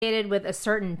with a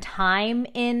certain time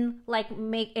in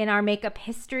in our makeup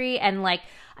history, and like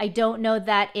I don't know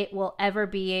that it will ever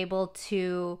be able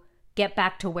to get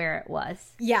back to where it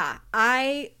was. Yeah,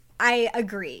 I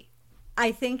agree.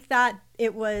 I think that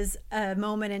it was a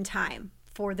moment in time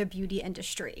for the beauty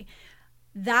industry.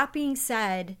 That being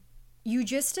said, you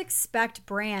just expect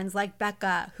brands like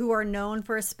Becca, who are known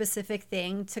for a specific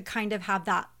thing, to kind of have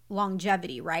that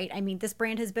longevity, right? I mean, this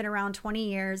brand has been around 20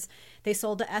 years. They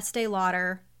sold to Estee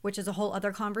Lauder, which is a whole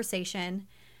other conversation.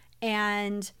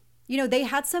 And, you know, they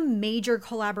had some major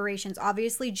collaborations.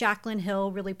 Obviously, Jaclyn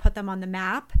Hill really put them on the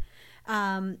map.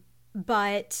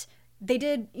 But they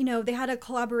did, you know, they had a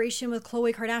collaboration with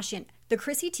Khloe Kardashian. The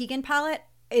Chrissy Teigen palette,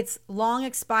 it's long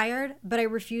expired, but I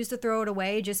refuse to throw it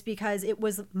away just because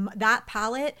that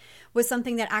palette was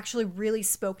something that actually really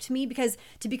spoke to me, because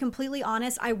to be completely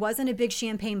honest, I wasn't a big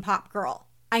champagne pop girl.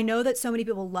 I know that so many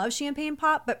people love champagne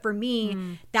pop, but for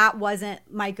me, that wasn't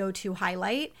my go-to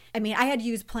highlight. I mean, I had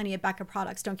used plenty of Becca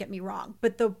products, don't get me wrong,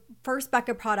 but the first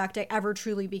Becca product I ever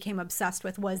truly became obsessed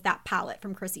with was that palette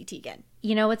from Chrissy Teigen.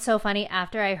 You know what's so funny?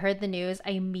 After I heard the news,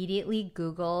 I immediately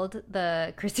Googled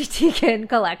the Chrissy Teigen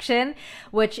collection,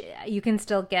 which you can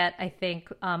still get, I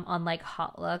think, on like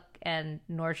Hot Look and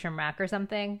Nordstrom Rack or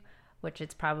something, which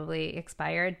it's probably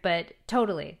expired, but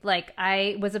totally. Like,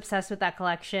 I was obsessed with that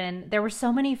collection. There were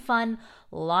so many fun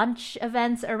launch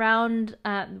events around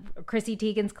Chrissy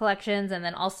Teigen's collections, and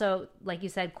then also, like you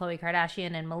said, Khloe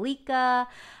Kardashian and Malika.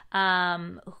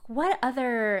 What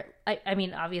other, I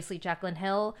mean, obviously Jaclyn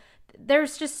Hill.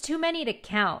 There's just too many to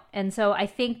count. And so I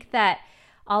think that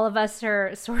all of us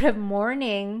are sort of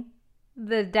mourning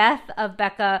the death of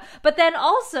Becca, but then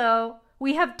also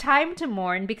we have time to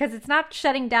mourn because it's not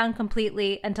shutting down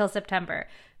completely until September.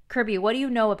 Kirby, what do you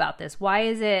know about this? Why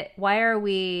are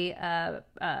we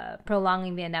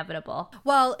prolonging the inevitable?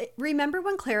 Well, remember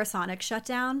when Clarisonic shut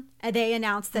down? They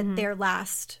announced that their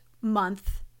last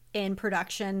month in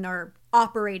production or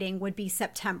operating would be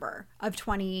September of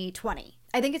 2020.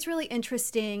 I think it's really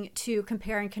interesting to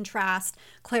compare and contrast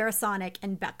Clarisonic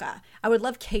and Becca. I would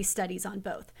love case studies on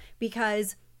both,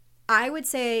 because I would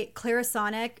say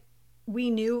Clarisonic, we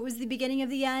knew it was the beginning of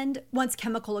the end once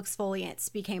chemical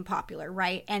exfoliants became popular,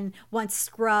 right? And once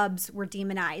scrubs were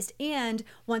demonized, and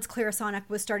once Clarisonic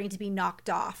was starting to be knocked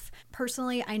off.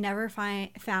 Personally, I never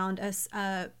found a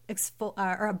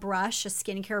brush, a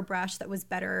skincare brush, that was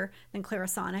better than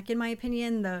Clarisonic, in my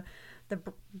opinion. The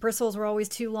bristles were always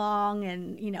too long,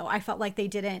 and, you know, I felt like they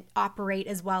didn't operate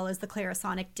as well as the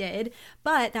Clarisonic did.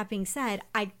 But that being said,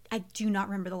 I do not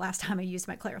remember the last time I used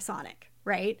my Clarisonic.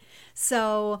 Right?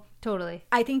 So totally.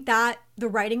 I think that the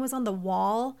writing was on the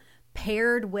wall,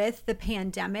 paired with the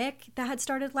pandemic that had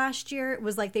started last year. It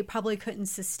was like they probably couldn't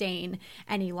sustain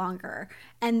any longer.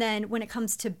 And then when it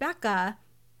comes to Becca,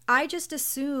 I just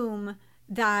assume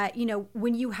that, you know,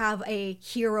 when you have a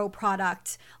hero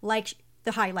product like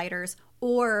the highlighters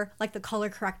or like the color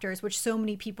correctors, which so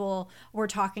many people were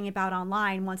talking about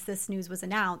online once this news was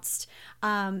announced,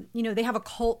 you know, they have a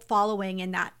cult following in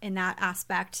that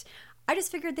aspect. I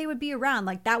just figured they would be around,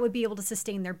 like that would be able to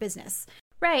sustain their business.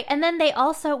 Right. And then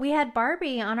we had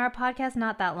Barbie on our podcast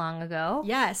not that long ago.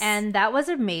 Yes. And that was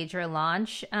a major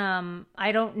launch.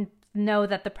 I don't know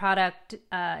that the product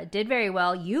did very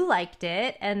well. You liked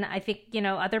it. And I think, you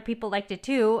know, other people liked it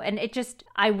too. And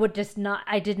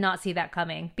I did not see that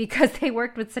coming, because they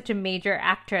worked with such a major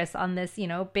actress on this, you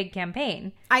know, big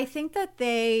campaign. I think that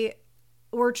they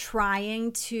were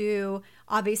trying to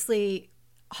obviously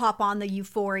hop on the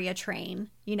euphoria train,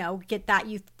 you know, get that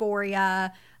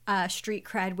euphoria street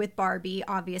cred with Barbie,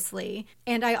 obviously.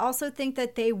 And I also think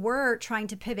that they were trying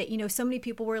to pivot. You know, so many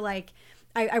people were like,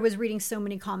 I was reading so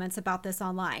many comments about this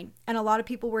online, and a lot of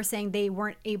people were saying they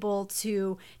weren't able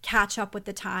to catch up with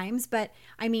the times. But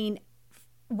I mean,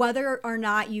 whether or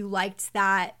not you liked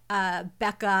that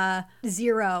Becca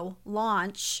Zero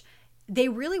launch, they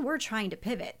really were trying to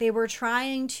pivot. They were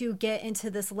trying to get into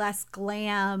this less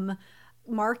glam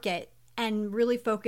market and really focus